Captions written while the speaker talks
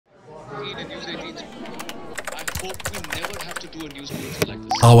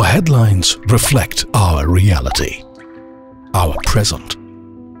Our headlines reflect our reality, our present.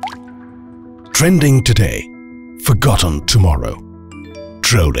 Trending today, forgotten tomorrow.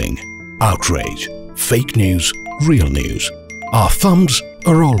 Trolling, outrage, fake news, real news. Our thumbs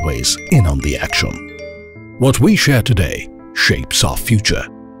are always in on the action. What we share today shapes our future.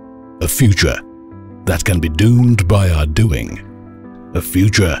 A future that can be doomed by our doing. A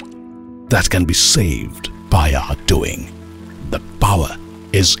future that can be saved by our doing. The power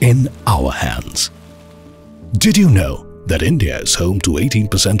is in our hands. Did you know that India is home to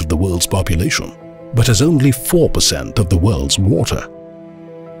 18% of the world's population, but has only 4% of the world's water?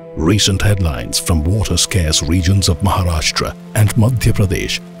 Recent headlines from water-scarce regions of Maharashtra and Madhya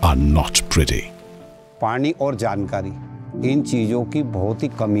Pradesh are not pretty. पानी और जानकारी इन चीजों की बहुत ही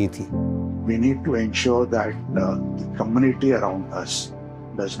कमी थी. We need to ensure that the community around us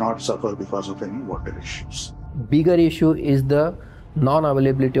does not suffer because of any water issues. Bigger issue is the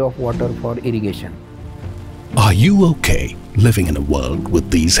non-availability of water for irrigation. Are you okay living in a world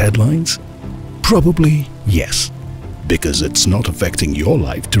with these headlines? Probably yes, because it's not affecting your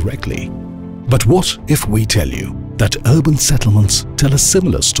life directly. But what if we tell you that urban settlements tell a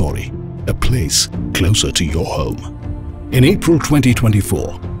similar story, a place closer to your home? In April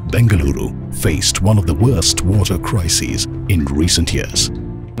 2024, Bengaluru faced one of the worst water crises in recent years.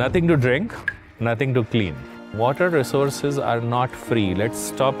 Nothing to drink, nothing to clean. Water resources are not free. Let's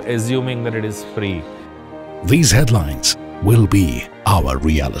stop assuming that it is free. These headlines will be our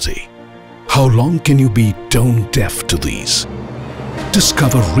reality. How long can you be tone deaf to these?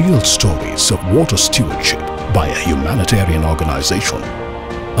 Discover real stories of water stewardship by a humanitarian organization,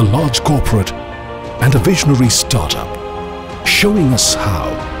 a large corporate, and a visionary startup, showing us how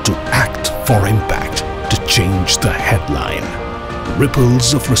to act for impact to change the headline.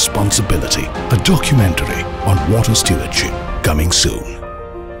 Ripples of Responsibility, a documentary on water stewardship, coming soon.